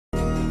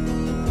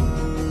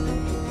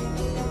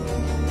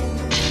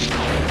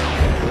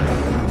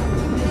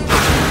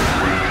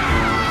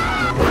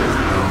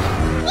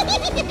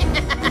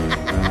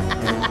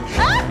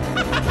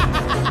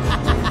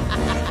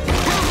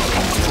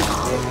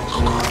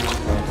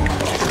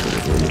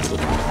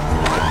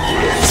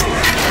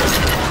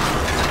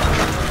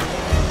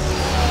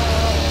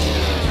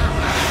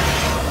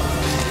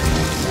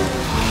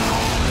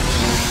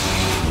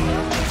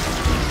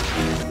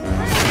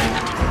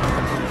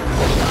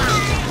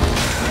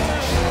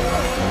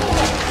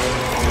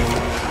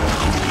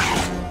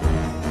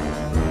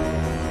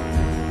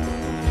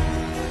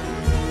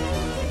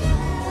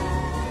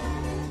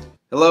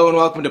and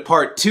welcome to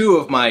part 2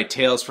 of my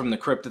Tales from the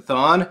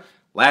Crypt-A-Thon.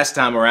 Last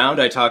time around,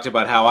 I talked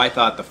about how I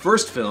thought the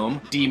first film,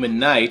 Demon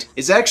Knight,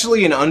 is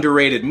actually an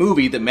underrated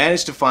movie that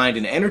managed to find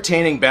an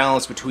entertaining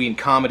balance between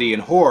comedy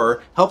and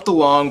horror, helped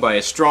along by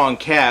a strong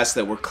cast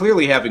that were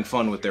clearly having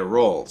fun with their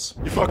roles.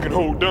 You fucking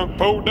ho-dunk,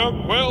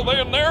 po-dunk, well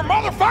then there,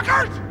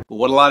 motherfuckers! But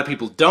what a lot of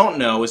people don't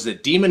know is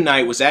that Demon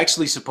Knight was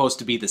actually supposed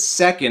to be the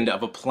second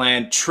of a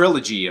planned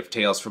trilogy of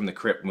Tales from the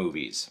Crypt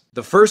movies.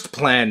 The first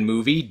planned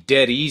movie,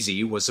 Dead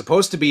Easy, was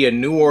supposed to be a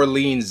New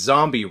Orleans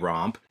zombie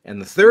romp,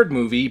 and the third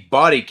movie,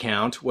 Body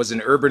Count, was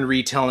an urban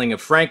retelling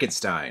of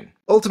Frankenstein.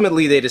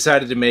 Ultimately, they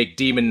decided to make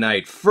Demon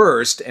Knight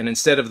first, and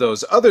instead of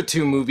those other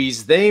two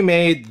movies, they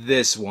made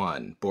this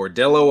one,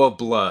 Bordello of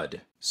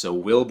Blood. So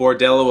will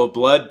Bordello of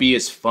Blood be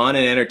as fun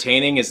and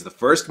entertaining as the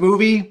first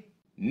movie?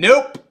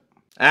 Nope!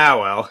 Ah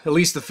well, at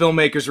least the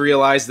filmmakers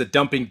realized that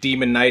dumping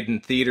Demon Knight in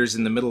theaters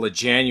in the middle of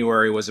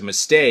January was a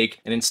mistake,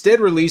 and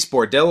instead released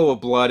Bordello of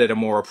Blood at a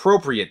more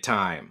appropriate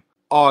time,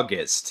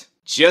 August.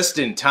 Just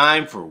in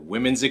time for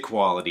Women's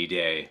Equality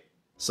Day.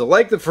 So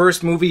like the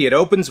first movie, it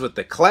opens with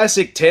the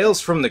classic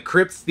Tales from the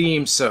Crypt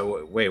theme,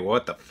 so wait,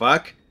 what the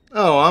fuck?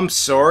 Oh, I'm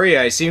sorry,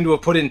 I seem to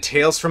have put in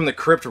Tales from the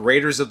Crypt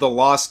Raiders of the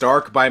Lost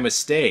Ark by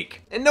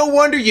mistake. And no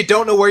wonder you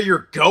don't know where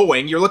you're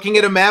going, you're looking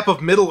at a map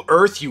of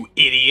Middle-earth, you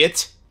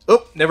idiot!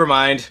 Oh, never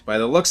mind. By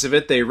the looks of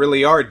it, they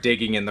really are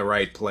digging in the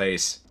right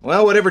place.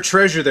 Well, whatever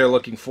treasure they're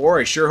looking for,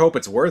 I sure hope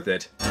it's worth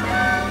it.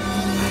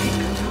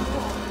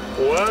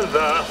 What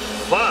the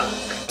fuck?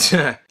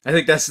 I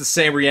think that's the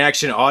same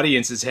reaction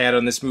audiences had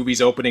on this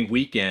movie's opening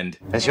weekend.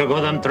 That's your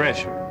goddamn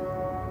treasure.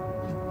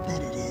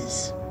 Bet it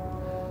is.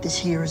 This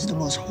here is the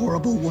most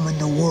horrible woman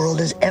the world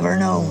has ever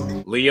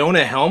known.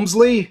 Leona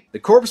Helmsley? The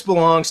corpse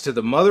belongs to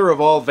the mother of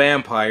all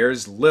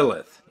vampires,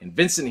 Lilith, and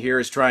Vincent here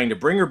is trying to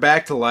bring her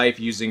back to life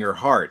using her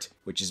heart,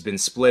 which has been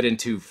split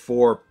into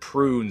 4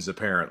 prunes,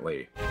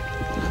 apparently.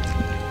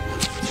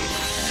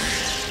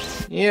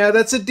 Yeah,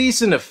 that's a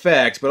decent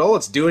effect, but all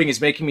it's doing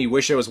is making me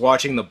wish I was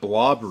watching the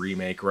Blob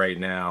remake right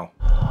now.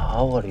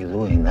 How are you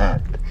doing that?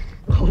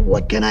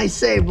 What can I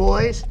say,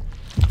 boys?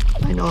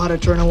 I know how to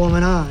turn a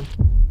woman on.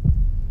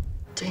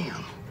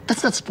 Damn,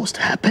 that's not supposed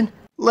to happen.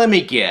 Let me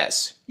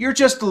guess. You're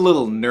just a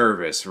little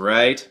nervous,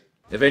 right?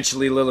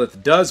 Eventually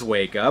Lilith does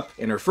wake up,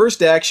 and her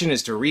first action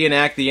is to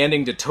reenact the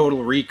ending to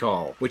Total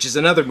Recall, which is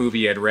another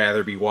movie I'd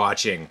rather be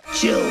watching.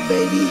 Chill,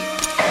 baby.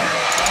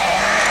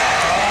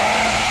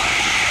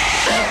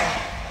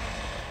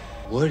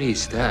 What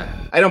is that?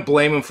 I don't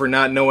blame him for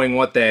not knowing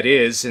what that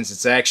is, since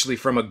it's actually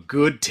from a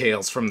good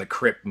Tales from the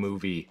Crypt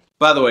movie.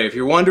 By the way, if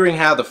you're wondering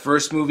how the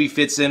first movie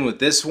fits in with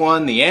this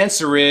one, the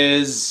answer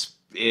is...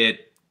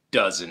 it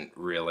doesn't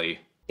really.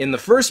 In the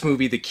first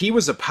movie, the key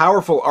was a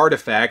powerful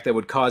artifact that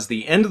would cause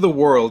the end of the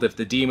world if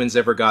the demons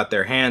ever got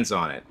their hands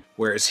on it.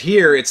 Whereas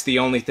here, it's the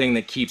only thing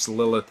that keeps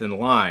Lilith in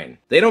line.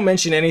 They don't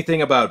mention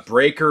anything about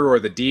Breaker or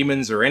the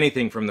demons or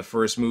anything from the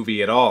first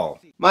movie at all.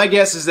 My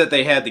guess is that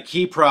they had the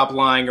key prop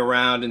lying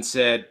around and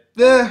said,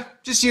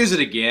 just use it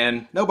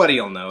again,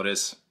 nobody'll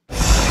notice.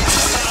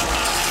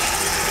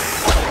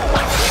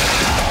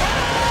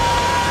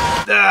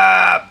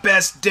 Ah,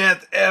 best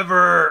death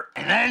ever!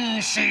 And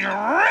then she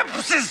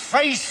rips his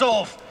face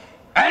off,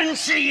 and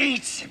she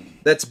eats him.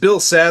 That's Bill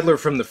Sadler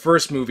from the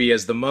first movie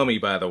as the Mummy,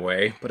 by the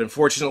way, but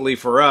unfortunately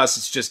for us,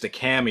 it's just a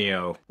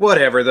cameo.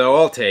 Whatever, though,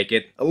 I'll take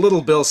it. A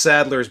little Bill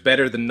Sadler's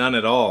better than none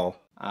at all.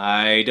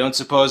 I don't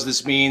suppose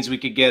this means we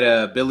could get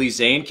a Billy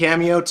Zane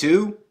cameo,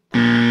 too?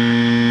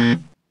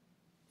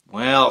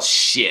 Well,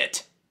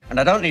 shit. And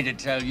I don't need to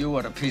tell you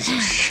what a piece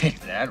of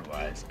shit that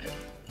was.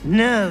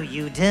 No,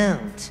 you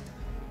don't.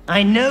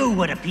 I know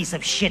what a piece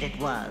of shit it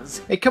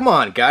was. Hey, come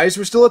on, guys,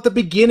 we're still at the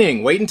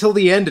beginning. Wait until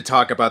the end to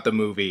talk about the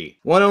movie.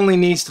 One only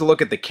needs to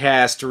look at the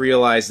cast to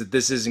realize that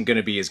this isn't going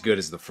to be as good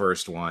as the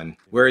first one.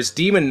 Whereas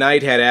Demon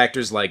Knight had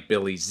actors like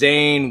Billy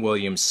Zane,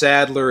 William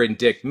Sadler, and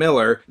Dick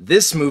Miller,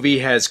 this movie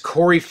has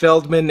Corey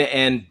Feldman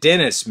and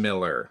Dennis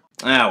Miller.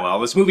 Ah well,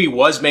 this movie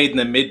was made in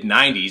the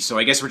mid-90s, so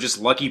I guess we're just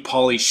lucky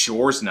Pauly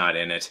Shore's not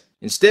in it.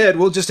 Instead,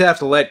 we'll just have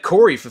to let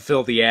Corey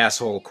fulfill the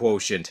asshole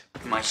quotient.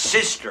 My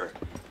sister,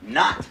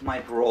 not my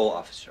parole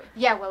officer.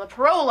 Yeah, well, a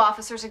parole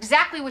officer's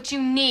exactly what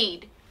you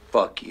need.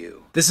 Fuck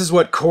you. This is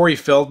what Corey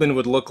Feldman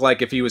would look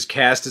like if he was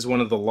cast as one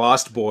of the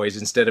Lost Boys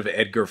instead of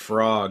Edgar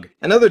Frog.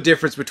 Another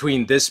difference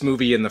between this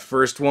movie and the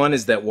first one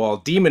is that while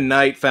Demon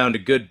Knight found a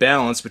good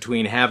balance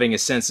between having a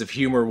sense of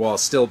humor while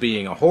still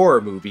being a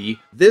horror movie,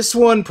 this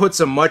one puts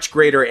a much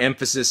greater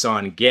emphasis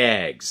on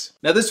gags.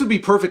 Now this would be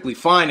perfectly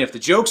fine if the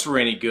jokes were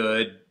any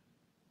good,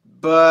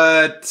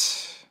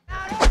 but...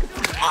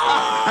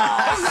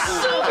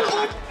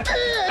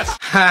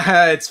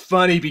 Haha, it's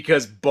funny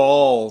because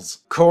balls.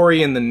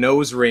 Corey and the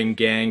Nose Ring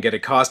gang get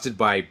accosted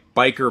by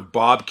biker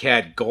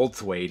Bobcat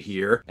Goldthwait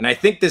here, and I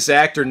think this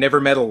actor never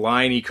met a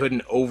line he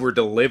couldn't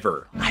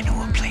over-deliver. I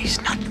know a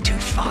place not too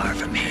far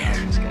from here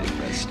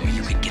where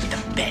you could get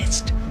the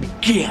best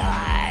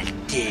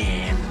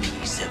goddamn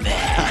piece of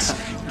ass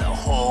in the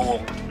whole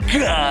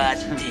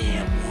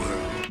goddamn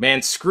world.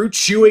 Man, screw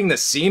chewing the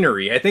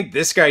scenery. I think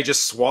this guy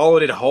just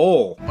swallowed it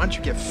whole. Why don't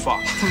you get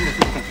fucked?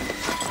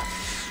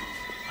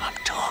 I'm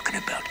talking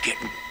about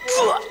getting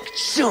fucked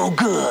so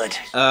good.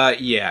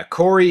 Yeah,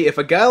 Corey, if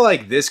a guy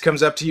like this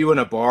comes up to you in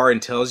a bar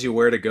and tells you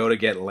where to go to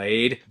get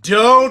laid,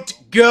 don't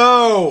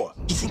go!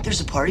 You think there's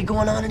a party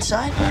going on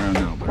inside? I don't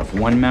know, but if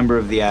one member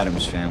of the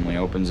Addams family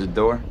opens the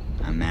door,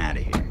 I'm out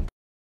of here.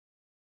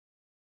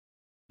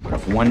 But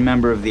if one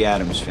member of the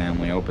Addams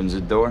family opens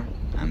the door,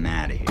 I'm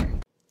out of here.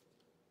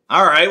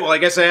 Alright, well I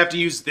guess I have to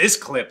use this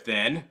clip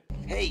then.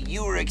 Hey,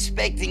 you were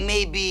expecting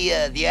maybe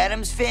the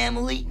Addams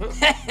family?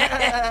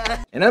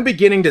 And I'm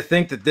beginning to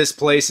think that this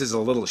place is a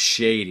little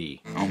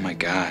shady. Oh my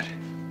god.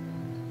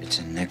 It's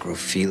a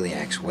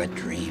necrophiliac's wet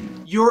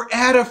dream. You're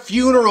at a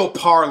funeral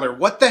parlor.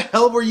 What the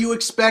hell were you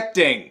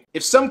expecting?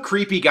 If some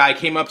creepy guy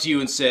came up to you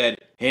and said,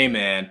 "Hey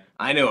man,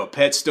 I know a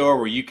pet store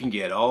where you can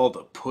get all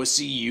the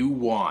pussy you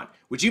want,"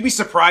 would you be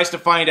surprised to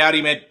find out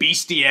he meant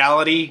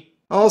bestiality?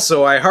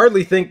 Also, I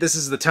hardly think this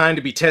is the time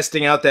to be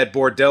testing out that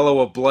Bordello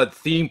of Blood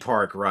theme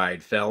park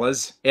ride,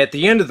 fellas. At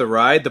the end of the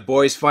ride, the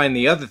boys find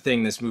the other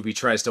thing this movie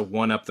tries to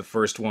one-up the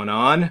first one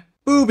on.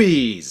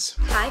 Boobies!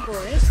 Hi,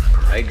 boys.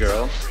 Hi,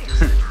 girl.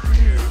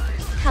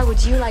 How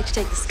would you like to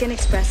take the Skin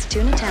Express to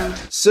Tuna Town?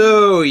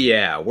 So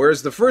yeah,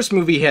 whereas the first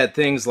movie had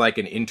things like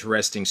an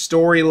interesting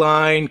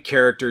storyline,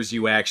 characters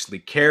you actually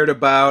cared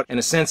about, and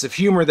a sense of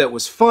humor that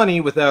was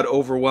funny without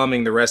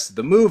overwhelming the rest of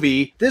the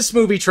movie, this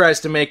movie tries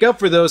to make up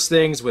for those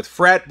things with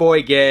frat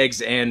boy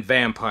gags and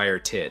vampire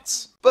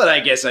tits. But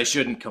I guess I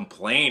shouldn't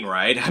complain,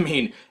 right? I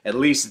mean, at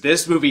least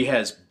this movie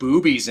has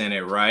boobies in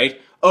it, right?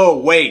 Oh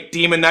wait,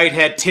 Demon Knight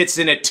had tits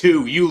in it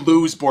too. You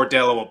lose,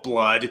 Bordello of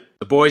Blood.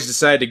 The boys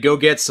decide to go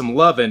get some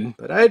lovin',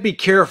 but I'd be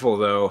careful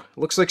though.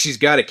 Looks like she's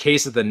got a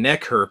case of the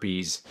neck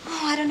herpes.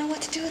 Oh, I don't know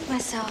what to do with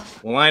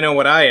myself. Well, I know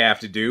what I have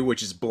to do,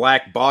 which is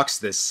black box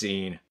this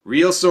scene.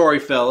 Real sorry,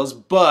 fellas,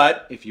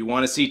 but if you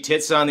want to see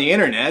tits on the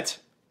internet,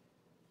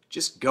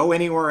 just go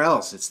anywhere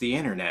else. It's the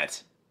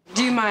internet.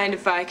 Do you mind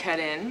if I cut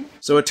in?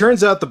 So it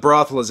turns out the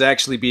brothel is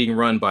actually being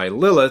run by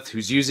Lilith,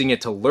 who's using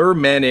it to lure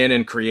men in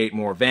and create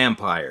more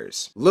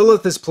vampires.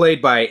 Lilith is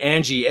played by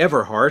Angie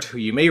Everhart, who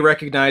you may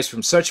recognize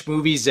from such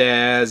movies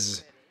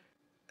as...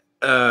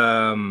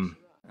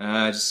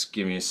 just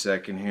give me a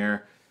second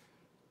here.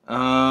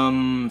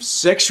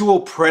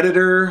 Sexual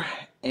Predator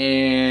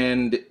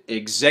and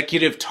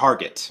Executive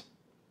Target.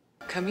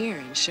 Come here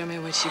and show me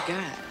what you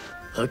got.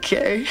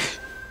 Okay.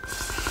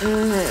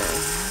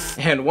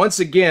 And once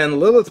again,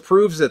 Lilith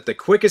proves that the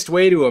quickest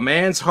way to a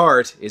man's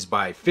heart is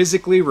by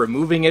physically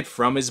removing it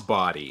from his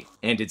body.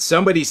 And did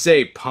somebody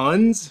say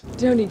puns?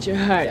 Don't eat your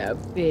heart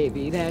out,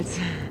 baby. That's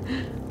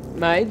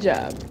my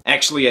job.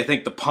 Actually, I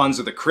think the puns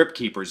are the Crypt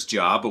Keeper's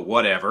job, but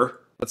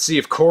whatever. Let's see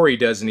if Corey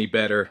does any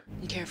better.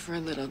 You care for a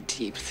little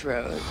deep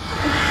throat.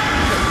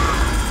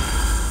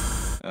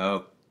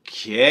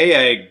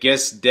 Okay, I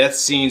guess death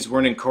scenes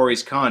weren't in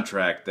Corey's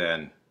contract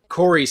then.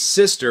 Corey's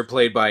sister,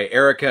 played by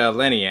Erica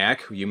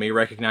Leniak, who you may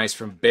recognize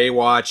from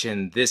Baywatch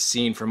and this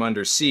scene from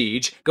Under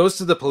Siege, goes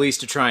to the police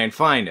to try and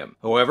find him.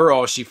 However,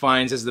 all she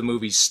finds is the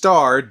movie's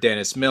star,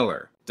 Dennis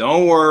Miller.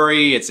 Don't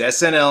worry, it's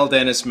SNL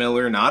Dennis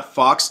Miller, not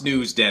Fox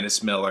News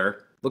Dennis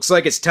Miller. Looks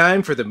like it's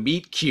time for the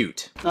meet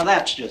cute. Now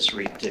that's just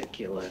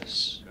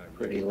ridiculous. A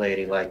pretty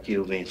lady like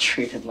you being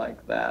treated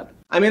like that.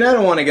 I mean, I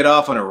don't want to get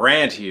off on a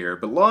rant here,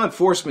 but law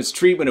enforcement's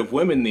treatment of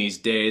women these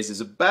days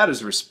is about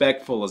as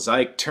respectful as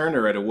Ike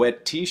Turner at a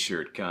wet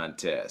t-shirt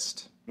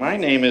contest. My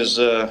name is,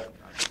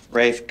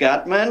 Rafe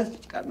Gutman.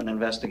 Gutman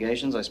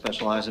Investigations. I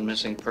specialize in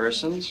missing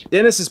persons.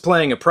 Dennis is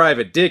playing a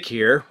private dick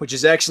here, which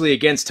is actually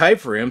against type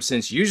for him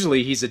since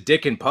usually he's a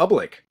dick in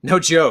public. No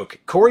joke,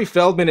 Corey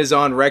Feldman is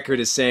on record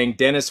as saying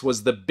Dennis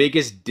was the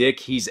biggest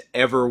dick he's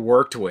ever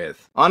worked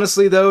with.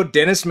 Honestly though,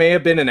 Dennis may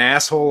have been an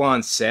asshole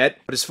on set,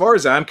 but as far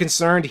as I'm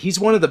concerned, he's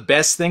one of the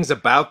best things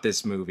about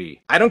this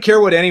movie. I don't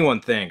care what anyone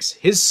thinks,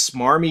 his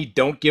smarmy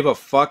don't give a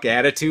fuck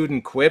attitude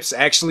and quips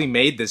actually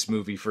made this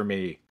movie for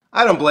me.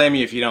 I don't blame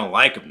you if you don't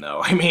like him,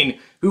 though. I mean,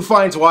 who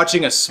finds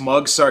watching a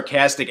smug,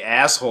 sarcastic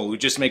asshole who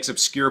just makes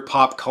obscure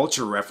pop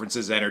culture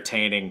references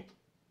entertaining?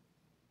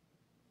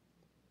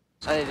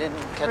 I didn't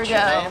catch your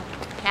name.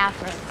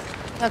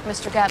 Catherine. Look,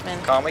 Mr.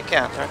 Gutman. Call me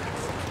Catherine.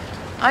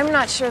 I'm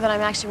not sure that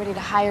I'm actually ready to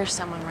hire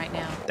someone right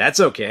now. That's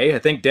okay. I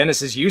think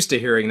Dennis is used to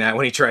hearing that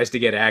when he tries to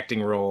get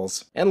acting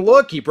roles. And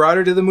look, he brought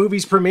her to the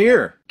movie's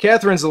premiere.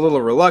 Catherine's a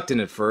little reluctant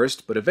at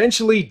first, but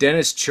eventually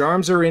Dennis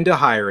charms her into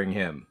hiring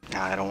him.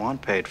 I don't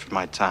want paid for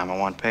my time. I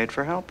want paid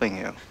for helping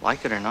you.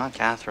 Like it or not,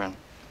 Catherine,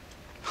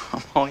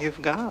 I'm all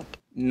you've got.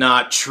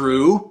 Not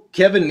true.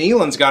 Kevin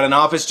Nealon's got an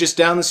office just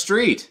down the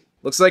street.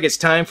 Looks like it's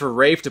time for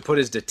Rafe to put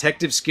his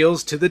detective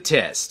skills to the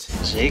test.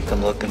 Zeke,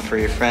 I'm looking for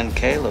your friend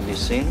Caleb. You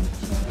seen him?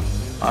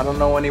 I don't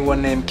know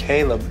anyone named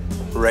Caleb,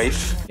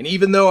 Rafe. And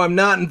even though I'm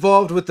not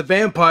involved with the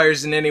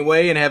vampires in any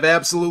way and have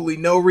absolutely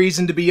no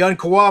reason to be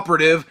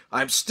uncooperative,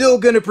 I'm still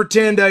gonna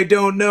pretend I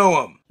don't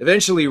know him.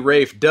 Eventually,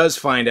 Rafe does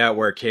find out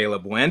where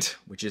Caleb went,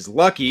 which is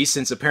lucky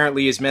since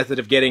apparently his method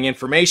of getting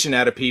information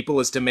out of people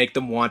is to make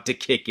them want to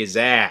kick his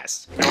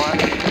ass. You know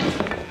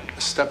what?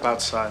 Step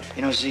outside.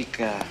 You know,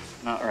 Zeke,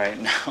 not right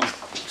now.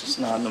 Just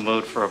not in the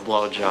mood for a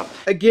blowjob.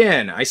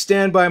 Again, I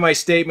stand by my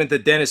statement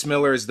that Dennis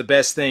Miller is the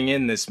best thing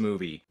in this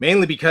movie.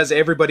 Mainly because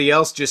everybody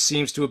else just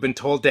seems to have been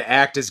told to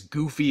act as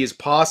goofy as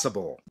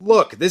possible.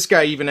 Look, this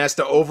guy even has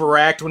to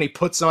overact when he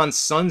puts on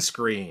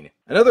sunscreen.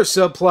 Another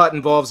subplot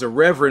involves a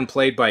reverend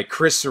played by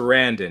Chris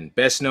Sarandon,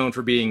 best known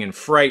for being in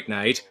Fright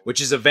Night, which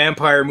is a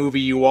vampire movie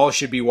you all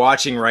should be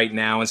watching right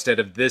now instead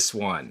of this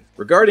one.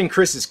 Regarding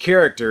Chris's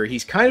character,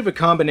 he's kind of a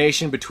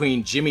combination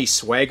between Jimmy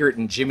Swaggart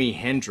and Jimi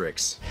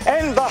Hendrix.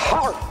 And the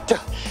heart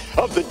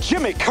of the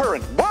Jimmy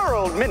Current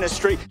World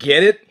Ministry.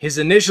 Get it? His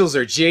initials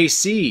are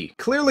JC,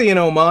 clearly an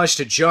homage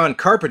to John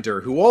Carpenter,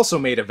 who also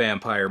made a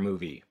vampire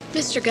movie.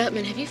 Mr.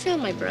 Gutman, have you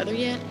found my brother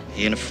yet?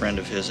 He and a friend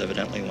of his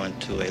evidently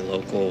went to a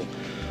local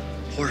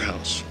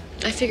whorehouse.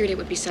 I figured it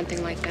would be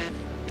something like that.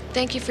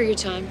 Thank you for your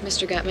time,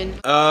 Mr. Gutman.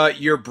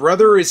 Your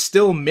brother is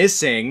still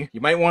missing. You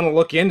might want to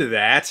look into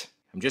that.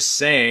 I'm just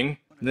saying.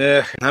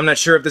 I'm not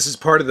sure if this is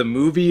part of the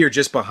movie or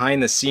just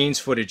behind the scenes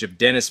footage of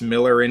Dennis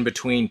Miller in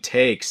between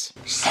takes.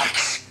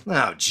 Sex.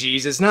 Oh,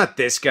 Jesus, not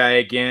this guy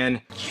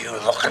again. You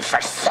looking for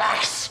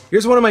sex?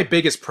 Here's one of my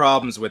biggest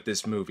problems with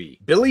this movie.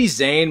 Billy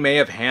Zane may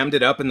have hammed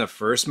it up in the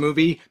first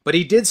movie, but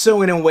he did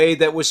so in a way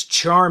that was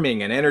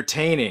charming and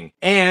entertaining.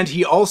 And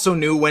he also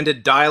knew when to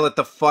dial it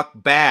the fuck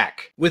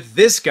back. With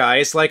this guy,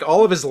 it's like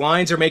all of his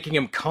lines are making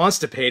him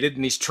constipated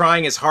and he's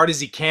trying as hard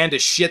as he can to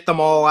shit them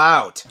all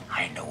out.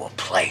 I know a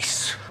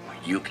place where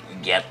you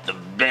can get the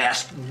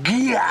best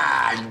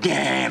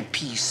goddamn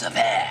piece of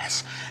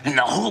ass in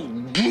the whole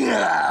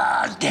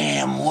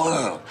goddamn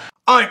world.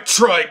 I'm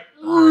trying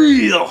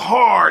real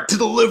hard to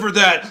deliver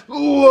that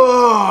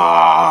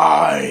line.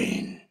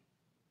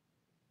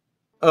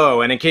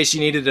 Oh, and in case you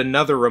needed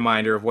another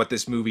reminder of what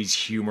this movie's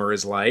humor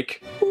is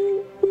like.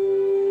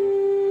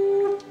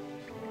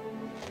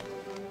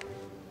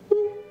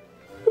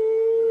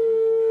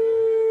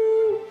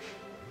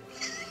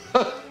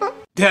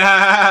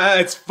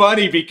 It's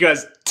funny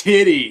because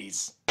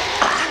titties.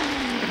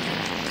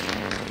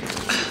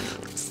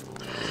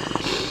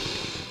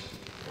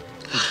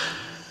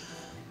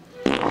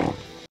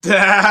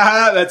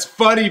 That's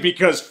funny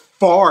because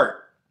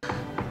fart.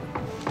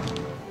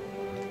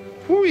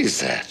 Who is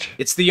that?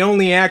 It's the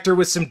only actor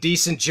with some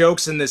decent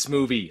jokes in this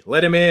movie.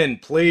 Let him in,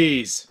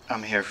 please.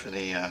 I'm here for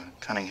the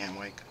Cunningham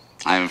wake.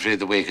 I'm afraid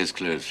the wake is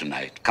closed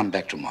tonight. Come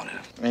back tomorrow.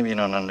 Maybe you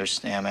don't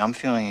understand me. I'm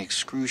feeling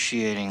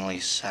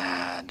excruciatingly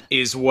sad.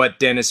 Is what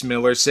Dennis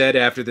Miller said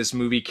after this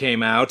movie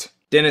came out.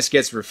 Dennis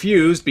gets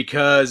refused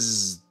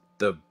because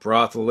the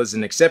brothel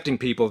isn't accepting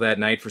people that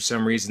night for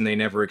some reason they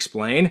never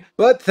explain.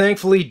 But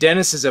thankfully,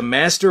 Dennis is a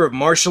master of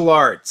martial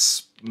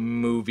arts.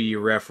 Movie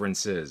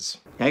references.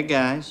 Hey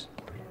guys,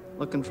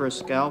 looking for a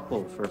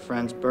scalpel for a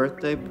friend's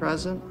birthday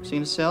present?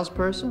 Seen a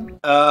salesperson?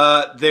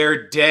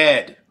 They're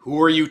dead.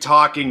 Who are you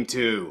talking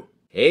to?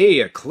 Hey,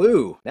 a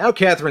clue. Now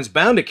Catherine's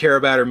bound to care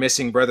about her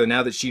missing brother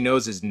now that she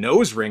knows his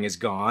nose ring is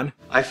gone.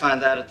 I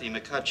find that at the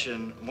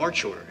McCutcheon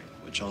mortuary,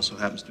 which also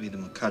happens to be the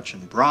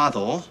McCutcheon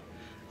brothel,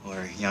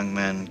 where young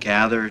men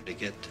gather to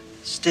get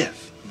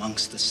stiff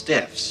amongst the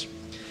stiffs.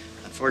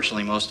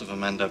 Unfortunately, most of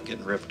them end up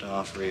getting ripped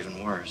off or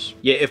even worse.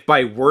 Yeah, if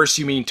by worse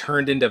you mean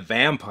turned into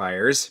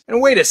vampires.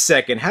 And wait a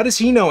second, how does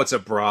he know it's a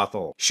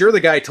brothel? Sure, the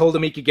guy told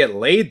him he could get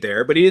laid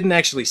there, but he didn't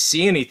actually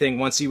see anything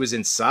once he was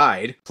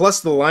inside. Plus,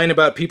 the line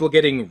about people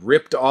getting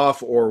ripped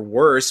off or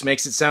worse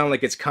makes it sound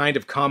like it's kind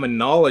of common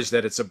knowledge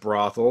that it's a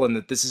brothel and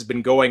that this has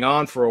been going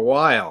on for a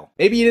while.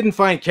 Maybe you didn't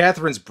find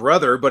Catherine's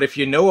brother, but if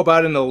you know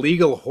about an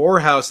illegal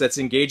whorehouse that's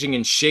engaging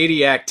in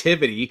shady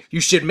activity, you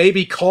should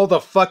maybe call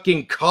the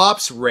fucking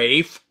cops,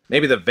 Rafe.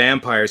 Maybe the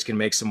vampires can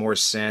make some more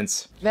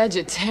sense.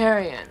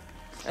 Vegetarian.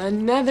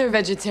 Another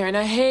vegetarian.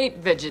 I hate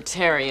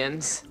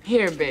vegetarians.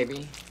 Here,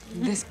 baby.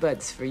 This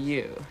bud's for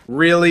you.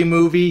 Really,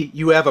 movie?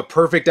 You have a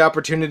perfect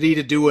opportunity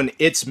to do an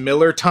It's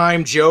Miller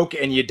Time joke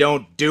and you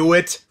don't do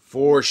it?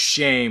 For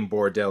shame,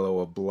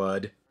 Bordello of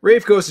Blood.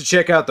 Rafe goes to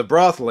check out the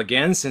brothel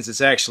again since it's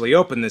actually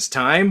open this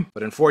time,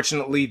 but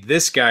unfortunately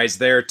this guy's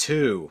there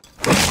too.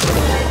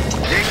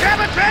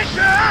 Decapitation!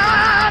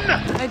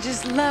 I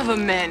just love a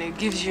man who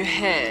gives you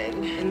head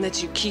and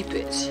lets you keep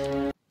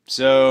it.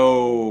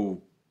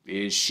 So,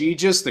 is she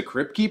just the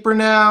crypt keeper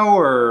now,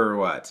 or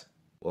what?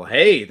 Well,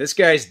 hey, this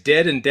guy's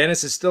dead and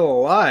Dennis is still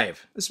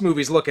alive. This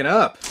movie's looking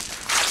up.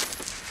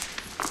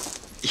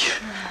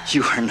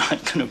 You are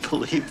not gonna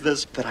believe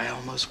this, but I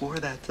almost wore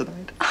that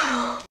tonight.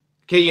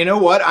 Okay, you know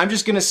what? I'm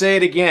just gonna say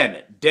it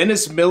again.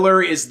 Dennis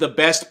Miller is the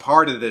best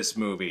part of this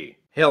movie.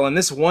 Hell, in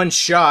this one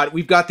shot,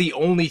 we've got the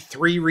only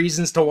 3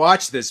 reasons to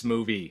watch this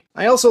movie.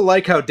 I also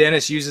like how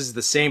Dennis uses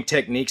the same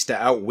techniques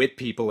to outwit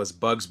people as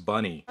Bugs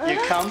Bunny. You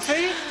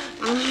comfy?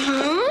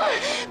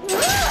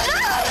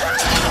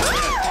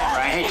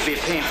 I hate to be a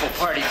painful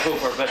party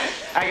pooper, but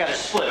I gotta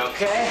split,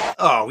 okay?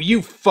 Oh,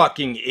 you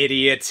fucking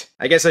idiot.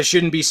 I guess I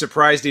shouldn't be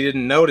surprised he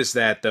didn't notice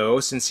that, though,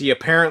 since he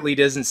apparently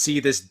doesn't see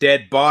this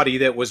dead body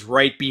that was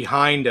right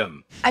behind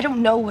him. I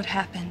don't know what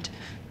happened.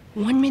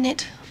 One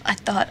minute, I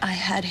thought I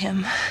had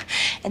him,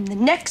 and the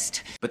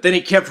next, But then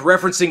he kept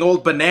referencing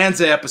old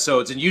Bonanza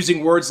episodes and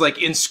using words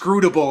like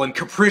inscrutable and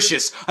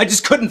capricious. I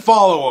just couldn't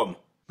follow him.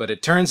 But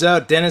it turns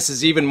out Dennis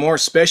is even more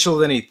special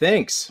than he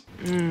thinks.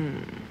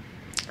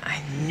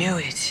 I knew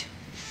it.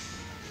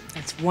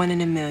 It's 1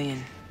 in a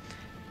million.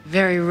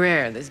 Very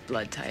rare, this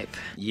blood type.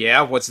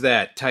 Yeah, what's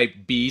that? Type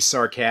B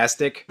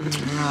sarcastic?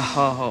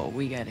 Oh,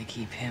 we gotta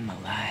keep him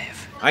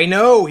alive. I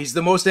know, he's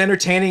the most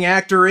entertaining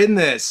actor in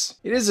this.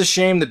 It is a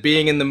shame that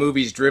being in the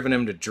movie's driven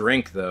him to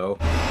drink, though.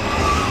 Who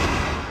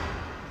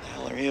the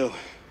hell are you?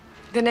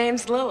 The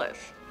name's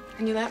Lilith,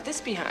 and you left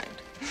this behind.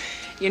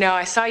 You know,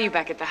 I saw you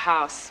back at the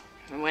house,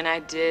 and when I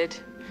did,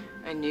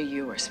 I knew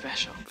you were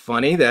special.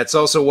 Funny, that's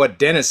also what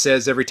Dennis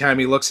says every time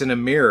he looks in a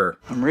mirror.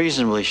 I'm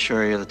reasonably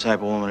sure you're the type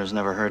of woman who's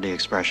never heard the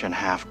expression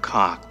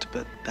half-cocked,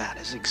 but that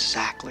is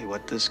exactly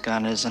what this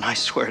gun is, and I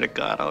swear to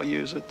God I'll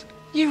use it.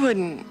 You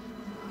wouldn't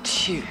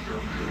shoot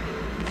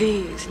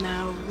these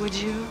now, would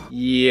you?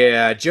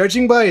 Yeah,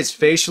 judging by his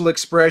facial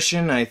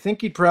expression, I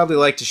think he'd probably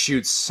like to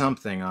shoot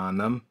something on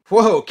them.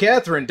 Whoa,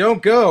 Catherine,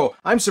 don't go!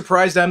 I'm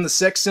surprised I'm the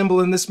sex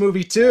symbol in this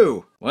movie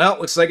too. Well,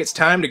 looks like it's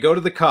time to go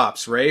to the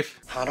cops, Rafe.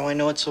 How do I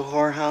know it's a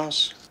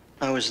whorehouse?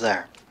 I was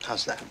there.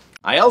 How's that?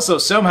 I also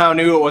somehow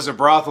knew it was a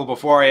brothel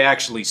before I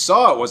actually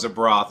saw it was a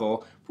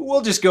brothel, but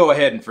we'll just go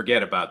ahead and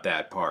forget about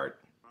that part.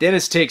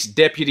 Dennis takes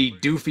Deputy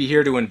Doofy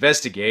here to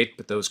investigate,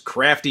 but those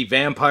crafty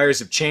vampires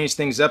have changed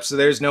things up so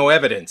there's no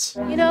evidence.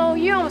 You know,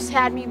 you almost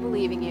had me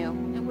believing you.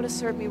 It would have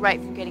served me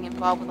right for getting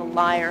involved with a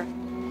liar.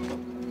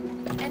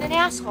 And an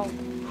asshole.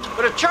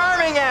 But a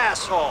charming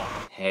asshole!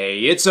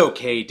 Hey, it's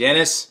okay,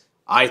 Dennis.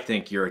 I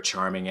think you're a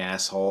charming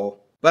asshole.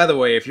 By the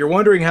way, if you're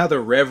wondering how the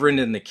Reverend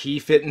and the key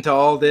fit into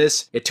all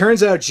this, it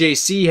turns out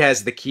JC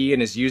has the key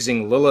and is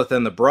using Lilith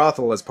and the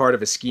brothel as part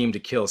of a scheme to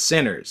kill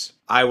sinners.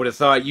 I would have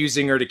thought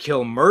using her to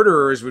kill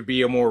murderers would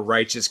be a more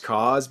righteous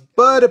cause,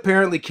 but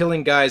apparently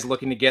killing guys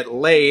looking to get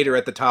laid are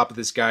at the top of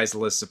this guy's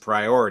list of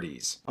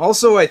priorities.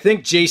 Also, I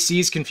think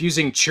JC's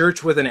confusing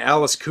church with an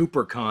Alice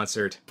Cooper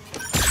concert.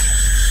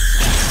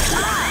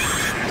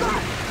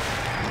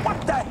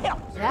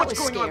 That was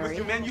scary.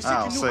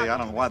 I'll say, I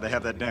don't know why they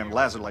have that damn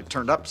laser light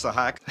turned up so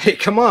high. Hey,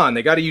 come on,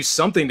 they gotta use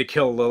something to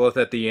kill Lilith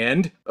at the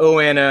end. Oh,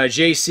 and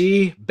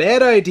JC,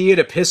 bad idea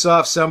to piss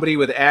off somebody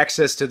with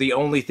access to the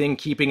only thing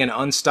keeping an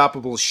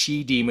unstoppable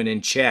she-demon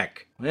in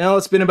check. Well,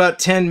 it's been about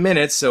 10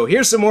 minutes, so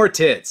here's some more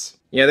tits.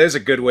 Yeah, there's a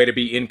good way to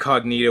be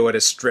incognito at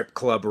a strip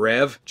club,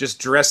 Rev. Just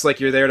dress like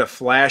you're there to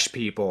flash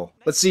people.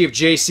 Let's see if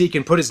JC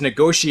can put his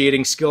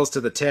negotiating skills to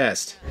the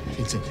test.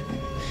 Vincent,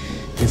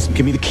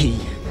 give me the key.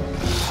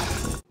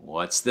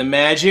 What's the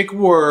magic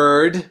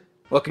word?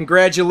 Well,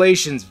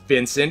 congratulations,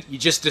 Vincent. You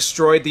just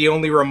destroyed the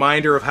only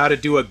reminder of how to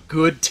do a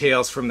good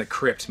Tales from the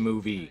Crypt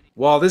movie.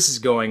 While this is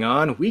going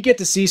on, we get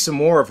to see some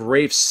more of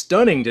Rafe's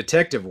stunning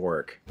detective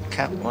work.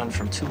 Cat went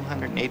from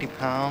 280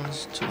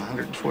 pounds to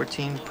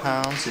 114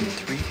 pounds in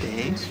 3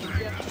 days.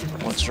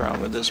 What's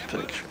wrong with this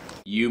picture?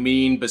 You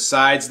mean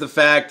besides the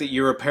fact that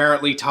you're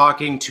apparently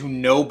talking to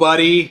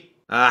nobody?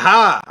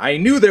 Aha! I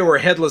knew there were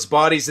headless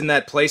bodies in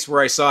that place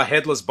where I saw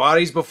headless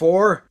bodies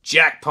before.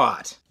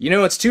 Jackpot! You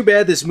know, it's too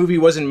bad this movie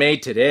wasn't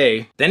made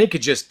today. Then he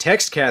could just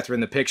text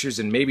Catherine the pictures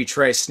and maybe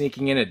try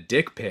sneaking in a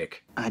dick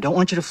pic. I don't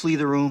want you to flee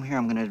the room here.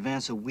 I'm going to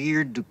advance a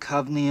weird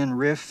Duchovnian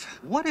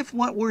riff. What if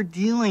what we're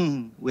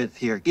dealing with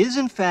here is,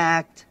 in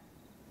fact,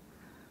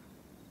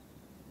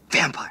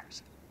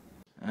 vampires?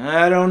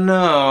 I don't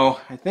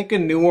know. I think a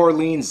New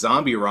Orleans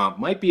zombie romp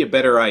might be a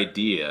better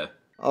idea.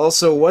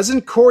 Also,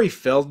 wasn't Corey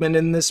Feldman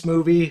in this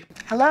movie?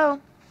 Hello?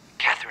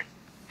 Catherine,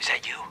 is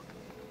that you?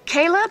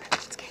 Caleb?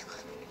 It's Caleb.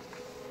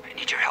 I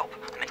need your help.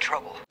 I'm in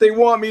trouble. They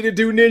want me to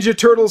do Ninja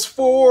Turtles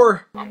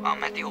 4! I'm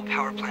at the old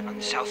power plant on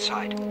the south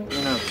side.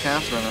 You know,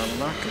 Catherine, I'm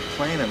not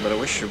complaining, but I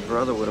wish your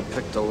brother would have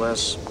picked a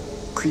less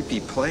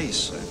creepy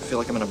place. I feel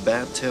like I'm in a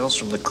bad Tales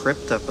from the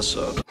Crypt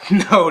episode.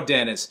 No,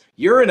 Dennis.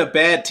 You're in a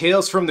bad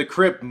Tales from the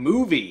Crypt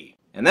movie.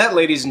 And that,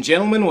 ladies and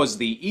gentlemen, was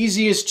the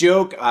easiest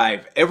joke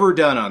I've ever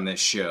done on this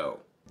show.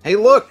 Hey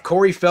look,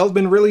 Corey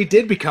Feldman really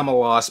did become a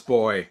lost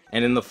boy.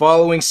 And in the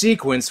following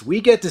sequence,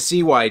 we get to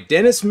see why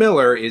Dennis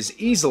Miller is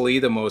easily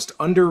the most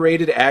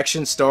underrated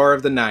action star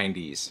of the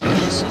 90s.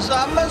 This is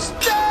a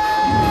mistake!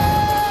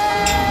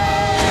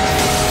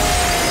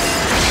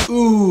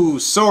 Ooh,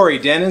 sorry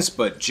Dennis,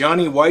 but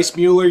Johnny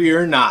Weissmuller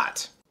you're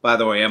not. By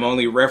the way, I'm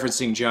only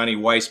referencing Johnny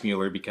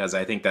Weissmuller because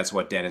I think that's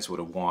what Dennis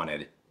would have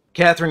wanted.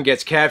 Catherine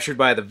gets captured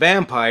by the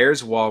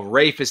vampires while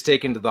Rafe is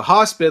taken to the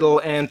hospital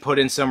and put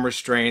in some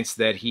restraints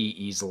that he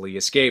easily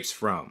escapes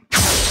from.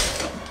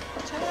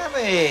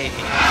 Tammy!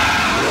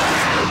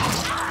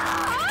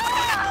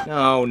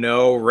 Oh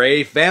no,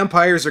 Rafe.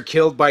 Vampires are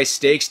killed by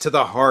stakes to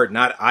the heart,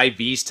 not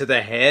IVs to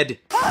the head.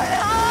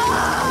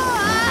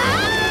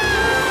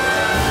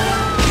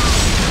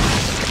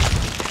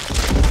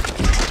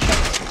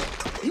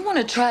 You want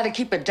to try to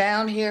keep it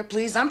down here,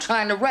 please? I'm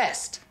trying to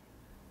rest.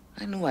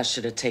 I knew I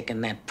should have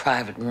taken that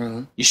private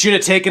room. You should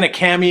have taken a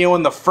cameo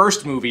in the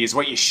first movie is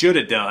what you should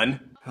have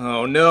done.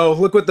 Oh no,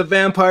 look what the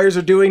vampires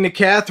are doing to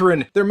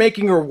Catherine. They're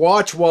making her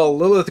watch while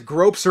Lilith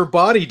gropes her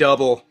body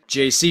double.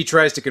 JC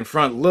tries to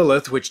confront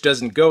Lilith, which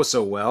doesn't go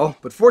so well,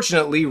 but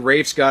fortunately,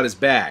 Rafe's got his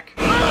back.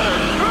 Oh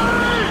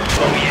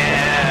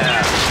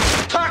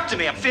yeah! Talk to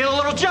me, I'm feeling a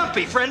little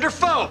jumpy, friend or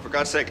foe? For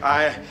God's sake,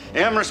 I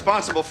am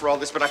responsible for all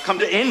this, but I've come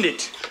to end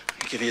it.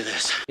 I'll give you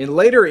this. In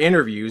later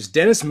interviews,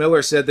 Dennis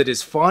Miller said that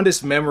his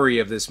fondest memory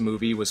of this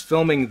movie was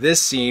filming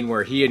this scene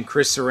where he and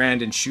Chris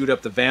Sarandon shoot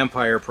up the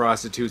vampire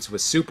prostitutes with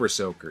super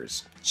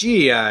soakers.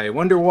 Gee, I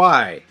wonder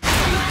why.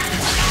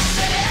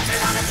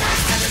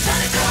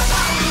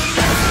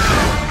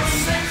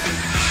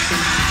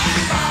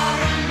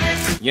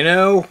 You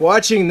know,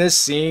 watching this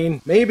scene,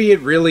 maybe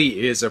it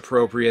really is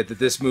appropriate that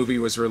this movie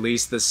was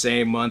released the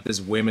same month as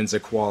Women's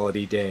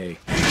Equality Day.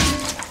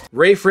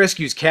 Rafe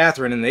rescues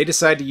Catherine and they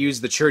decide to use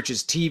the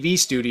church's TV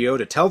studio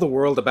to tell the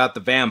world about the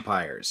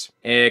vampires.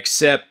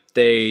 Except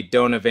they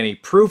don't have any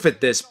proof at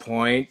this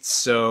point,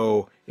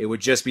 so it would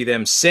just be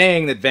them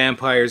saying that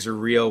vampires are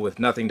real with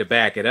nothing to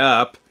back it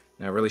up.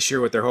 Not really sure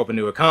what they're hoping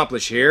to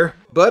accomplish here.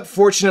 But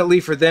fortunately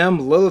for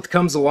them, Lilith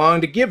comes along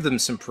to give them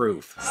some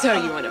proof. So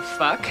you wanna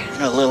fuck?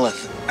 No,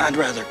 Lilith, I'd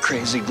rather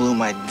crazy glue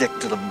my dick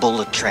to the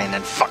bullet train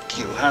than fuck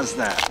you. How's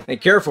that? Hey,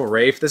 careful,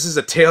 Rafe. This is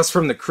a Tales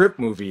from the Crypt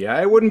movie.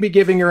 I wouldn't be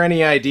giving her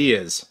any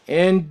ideas.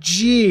 And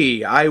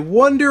gee, I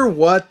wonder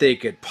what they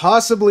could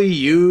possibly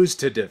use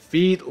to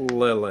defeat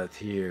Lilith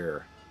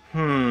here.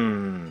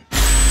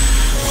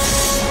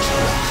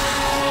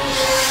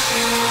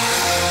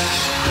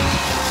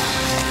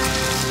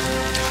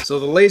 So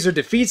the laser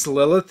defeats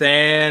Lilith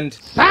and...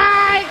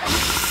 Bye!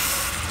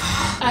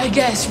 I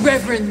guess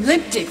Reverend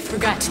Lipstick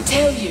forgot to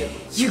tell you.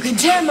 You can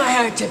tear my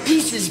heart to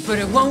pieces, but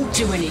it won't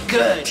do any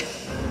good.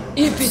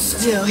 If it's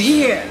still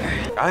here.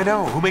 I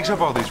know. Who makes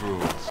up all these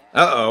rules?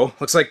 Uh-oh.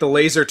 Looks like the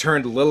laser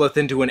turned Lilith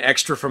into an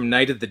extra from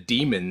Night of the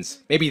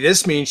Demons. Maybe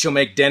this means she'll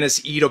make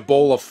Dennis eat a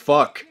bowl of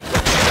fuck.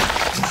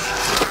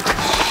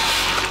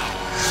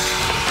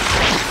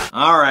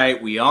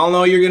 Alright, we all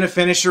know you're gonna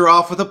finish her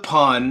off with a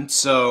pun,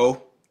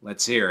 so...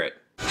 let's hear it.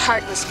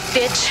 Heartless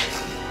bitch.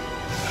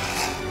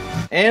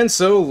 And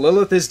so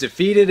Lilith is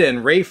defeated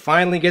and Rafe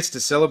finally gets to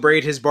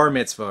celebrate his bar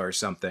mitzvah or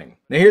something.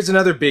 Now here's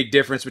another big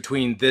difference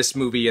between this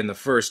movie and the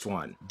first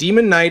one.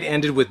 Demon Knight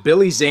ended with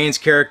Billy Zane's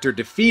character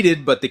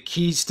defeated, but the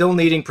Key still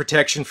needing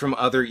protection from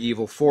other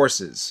evil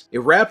forces. It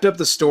wrapped up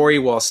the story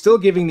while still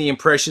giving the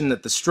impression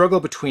that the struggle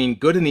between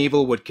good and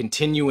evil would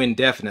continue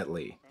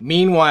indefinitely.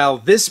 Meanwhile,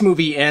 this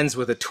movie ends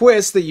with a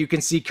twist that you can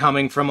see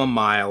coming from a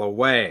mile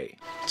away.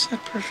 What's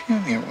that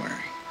perfume you're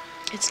wearing?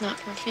 It's not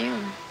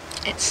perfume.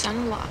 It's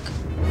sunblock.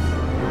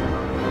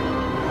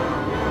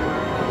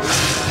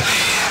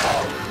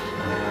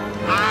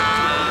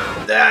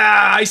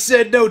 Ah, I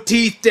said no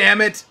teeth,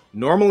 damn it!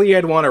 Normally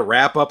I'd want to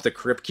wrap up the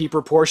Crypt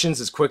Keeper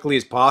portions as quickly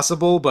as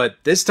possible, but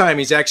this time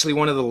he's actually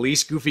one of the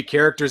least goofy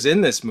characters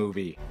in this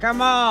movie.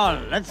 Come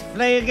on, let's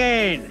play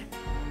again.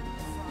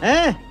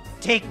 Huh?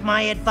 Take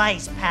my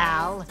advice,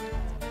 pal.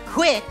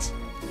 Quit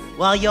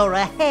while you're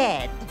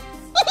ahead.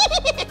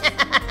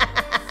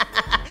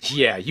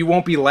 Yeah, you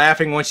won't be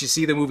laughing once you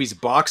see the movie's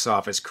box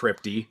office,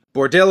 Crypty.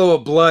 Bordello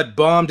of Blood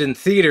bombed in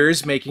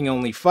theaters, making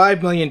only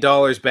 $5 million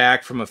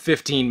back from a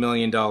 $15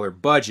 million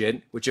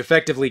budget, which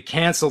effectively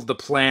canceled the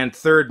planned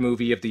third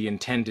movie of the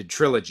intended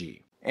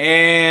trilogy.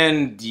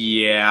 And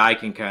yeah, I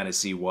can kinda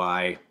see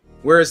why.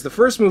 Whereas the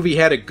first movie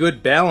had a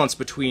good balance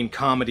between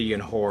comedy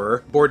and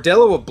horror,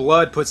 Bordello of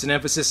Blood puts an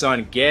emphasis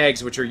on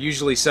gags which are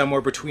usually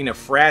somewhere between a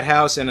frat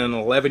house and an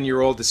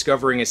 11-year-old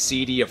discovering a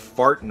CD of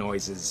fart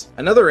noises.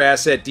 Another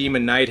asset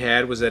Demon Knight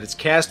had was that its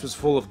cast was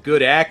full of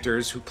good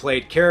actors who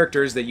played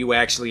characters that you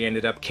actually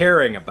ended up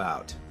caring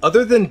about.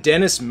 Other than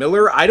Dennis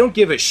Miller, I don't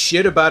give a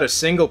shit about a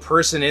single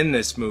person in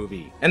this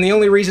movie. And the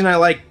only reason I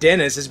like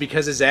Dennis is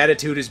because his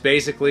attitude is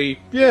basically,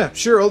 yeah,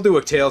 sure, I'll do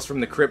a Tales from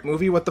the Crypt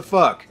movie, what the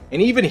fuck.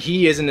 And even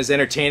he isn't as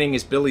entertaining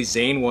as Billy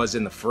Zane was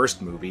in the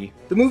first movie.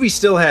 The movie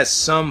still has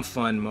some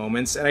fun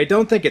moments, and I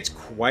don't think it's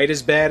quite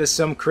as bad as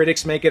some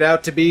critics make it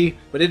out to be,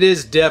 but it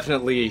is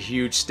definitely a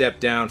huge step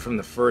down from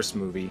the first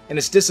movie, and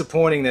it's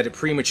disappointing that it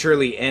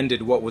prematurely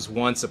ended what was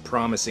once a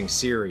promising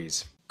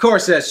series. Of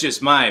course, that's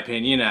just my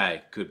opinion. I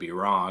could be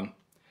wrong.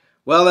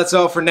 Well, that's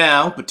all for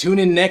now, but tune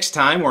in next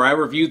time where I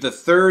review the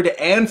third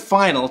and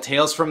final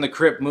Tales from the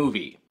Crypt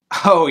movie.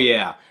 Oh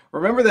yeah,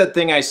 remember that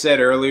thing I said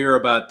earlier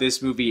about this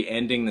movie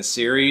ending the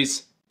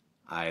series?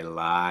 I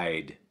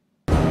lied.